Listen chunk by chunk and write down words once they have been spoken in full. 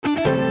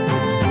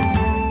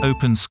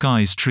Open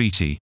Skies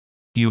Treaty.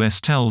 US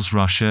tells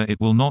Russia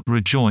it will not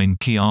rejoin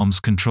key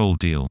arms control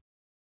deal.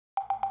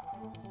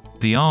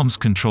 The Arms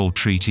Control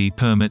Treaty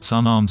permits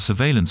unarmed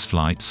surveillance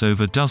flights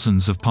over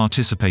dozens of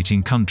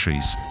participating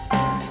countries.